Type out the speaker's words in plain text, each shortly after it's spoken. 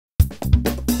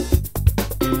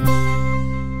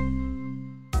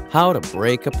How to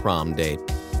break a prom date.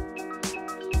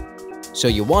 So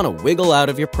you want to wiggle out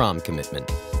of your prom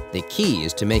commitment. The key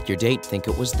is to make your date think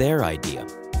it was their idea.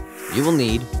 You will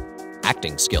need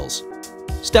acting skills.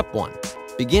 Step 1.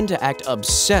 Begin to act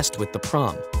obsessed with the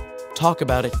prom. Talk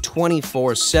about it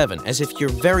 24/7 as if your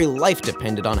very life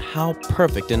depended on how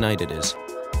perfect a night it is.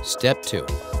 Step 2.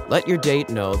 Let your date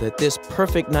know that this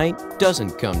perfect night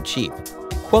doesn't come cheap.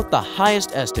 Quote the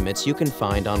highest estimates you can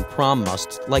find on prom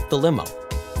musts like the limo.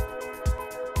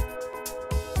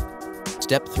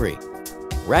 Step 3.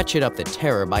 Ratchet up the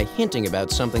terror by hinting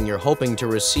about something you're hoping to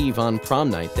receive on prom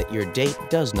night that your date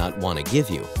does not want to give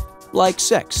you, like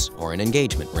sex or an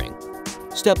engagement ring.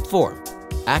 Step 4.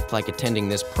 Act like attending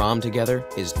this prom together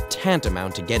is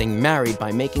tantamount to getting married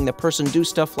by making the person do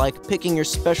stuff like picking your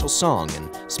special song and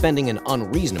spending an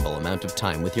unreasonable amount of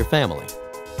time with your family.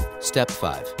 Step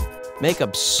 5. Make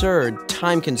absurd,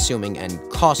 time-consuming, and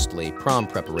costly prom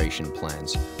preparation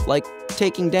plans, like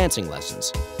taking dancing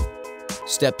lessons.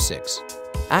 Step 6.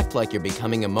 Act like you're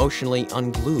becoming emotionally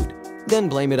unglued, then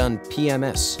blame it on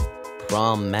PMS,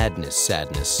 prom madness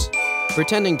sadness.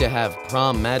 Pretending to have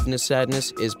prom madness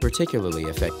sadness is particularly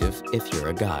effective if you're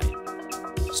a guy.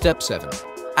 Step 7.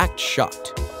 Act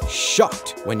shocked.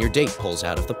 Shocked when your date pulls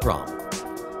out of the prom.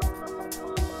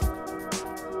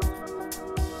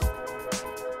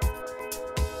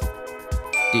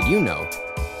 Did you know?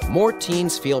 More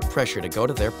teens feel pressure to go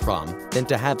to their prom than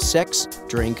to have sex,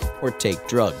 drink, or take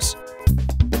drugs.